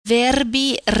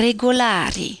Verbi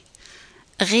regolari,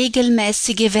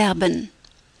 regelmäßige Verben.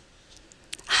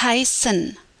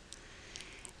 Heißen,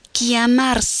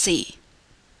 chiamarsi.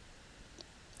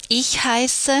 Ich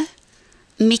heiße,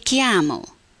 mi chiamo.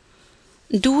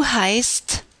 Du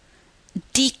heißt,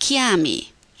 ti chiami.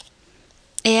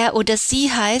 Er oder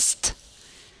sie heißt,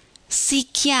 si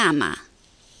chiama.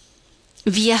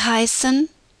 Wir heißen,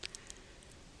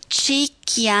 ci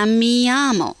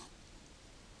chiamiamo.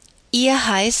 Ihr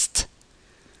heißt,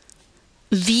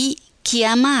 vi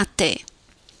chiamate.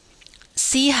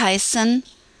 Sie heißen,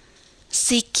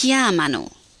 si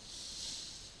chiamano.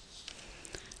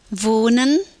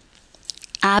 Wohnen,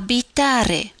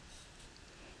 abitare.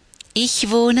 Ich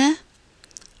wohne,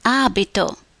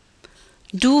 abito.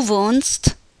 Du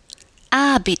wohnst,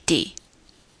 abiti.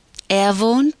 Er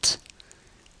wohnt,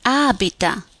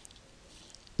 abita.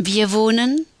 Wir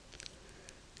wohnen,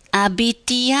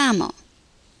 abitiamo.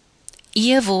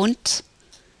 Ihr wohnt,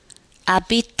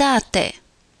 abitate.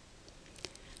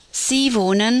 Sie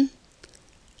wohnen,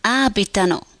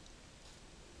 abitano.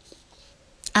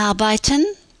 Arbeiten,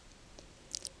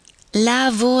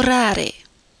 lavorare.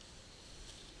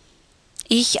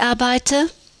 Ich arbeite,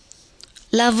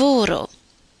 lavoro.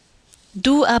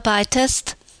 Du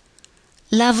arbeitest,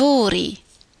 lavori.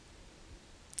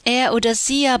 Er oder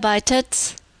sie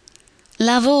arbeitet,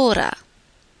 lavora.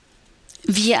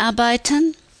 Wir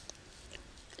arbeiten,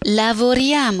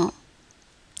 lavoriamo.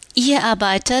 Ihr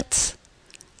arbeitet,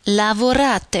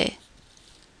 lavorate.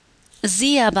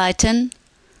 Sie arbeiten,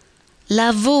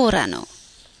 lavorano.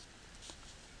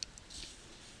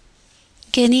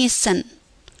 Genießen,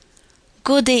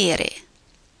 godere.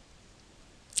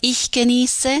 Ich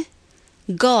genieße,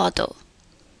 godo.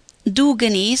 Du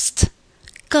genießt,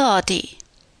 godi.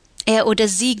 Er oder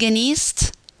sie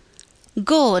genießt,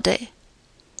 gode.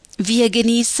 Wir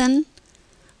genießen,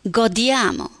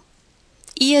 godiamo.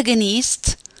 Ihr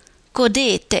genießt,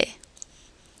 godete.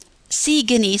 Sie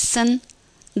genießen,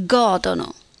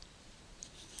 godono.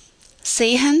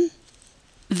 Sehen,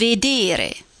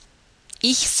 vedere.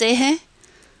 Ich sehe,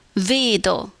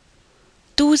 vedo.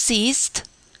 Du siehst,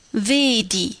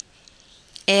 vedi.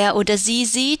 Er oder sie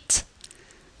sieht,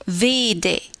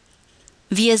 vede.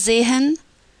 Wir sehen,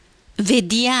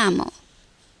 vediamo.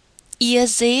 Ihr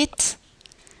seht,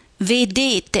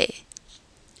 vedete.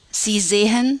 Sie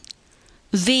sehen,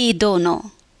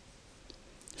 vedono.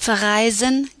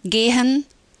 Verreisen, gehen,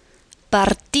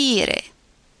 partire.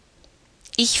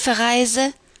 Ich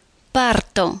verreise,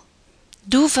 parto.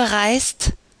 Du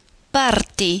verreist,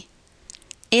 parti.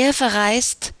 Er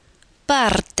verreist,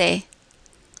 parte.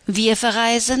 Wir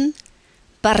verreisen,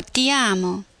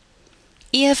 partiamo.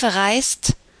 Ihr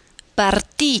verreist,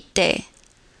 partite.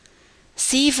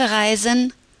 Sie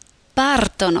verreisen,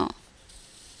 partono.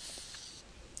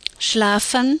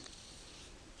 Schlafen,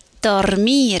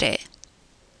 dormire.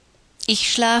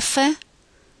 Ich schlafe,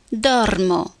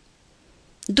 dormo.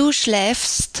 Du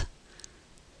schläfst,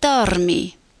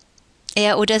 dormi.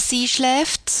 Er oder sie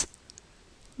schläft,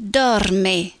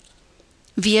 dorme.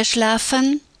 Wir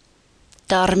schlafen,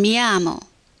 dormiamo.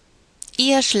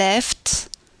 Ihr schläft,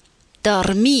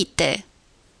 dormite.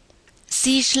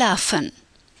 Sie schlafen,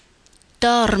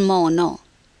 dormono.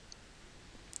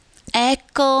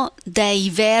 Ecco dei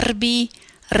Verbi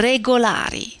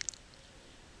regolari.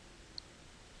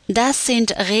 Das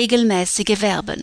sind regelmäßige Verben.